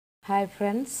Hi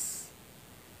friends.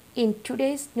 In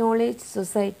today's knowledge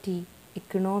society,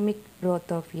 economic growth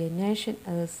of a nation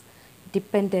is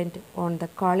dependent on the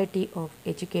quality of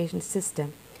education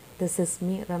system. This is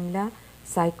me, Ramla,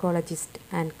 psychologist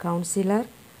and counselor,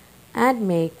 and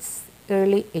makes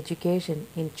early education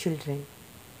in children.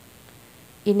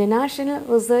 International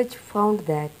research found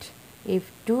that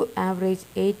if two average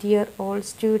 8-year-old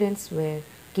students were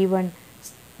given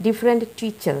different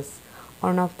teachers,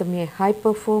 one of them a high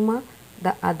performer,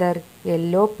 the other a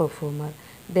low performer,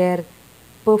 their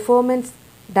performance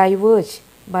diverged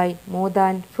by more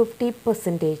than 50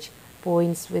 percentage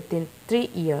points within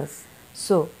 3 years.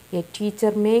 So, a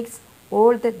teacher makes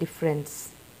all the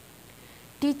difference.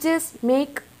 Teachers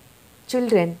make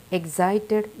children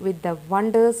excited with the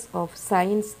wonders of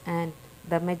science and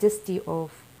the majesty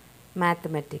of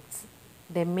mathematics.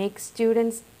 They make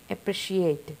students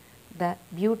appreciate the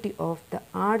beauty of the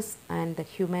arts and the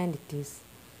humanities.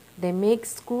 They make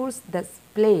schools the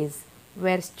place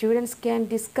where students can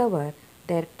discover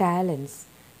their talents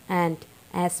and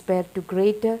aspire to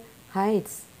greater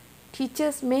heights.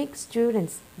 Teachers make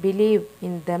students believe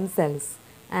in themselves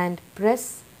and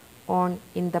press on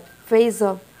in the face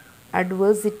of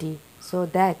adversity so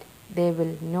that they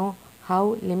will know how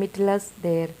limitless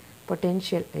their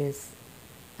potential is.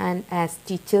 And as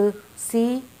teachers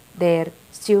see their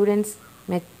students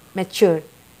mature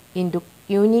into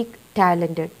unique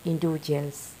talented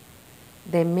individuals,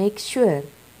 they make sure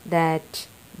that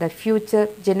the future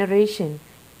generation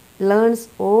learns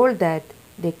all that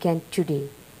they can today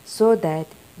so that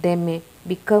they may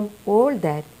become all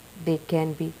that they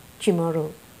can be tomorrow.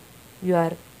 You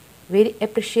are very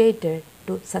appreciated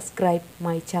to subscribe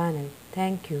my channel.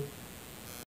 Thank you.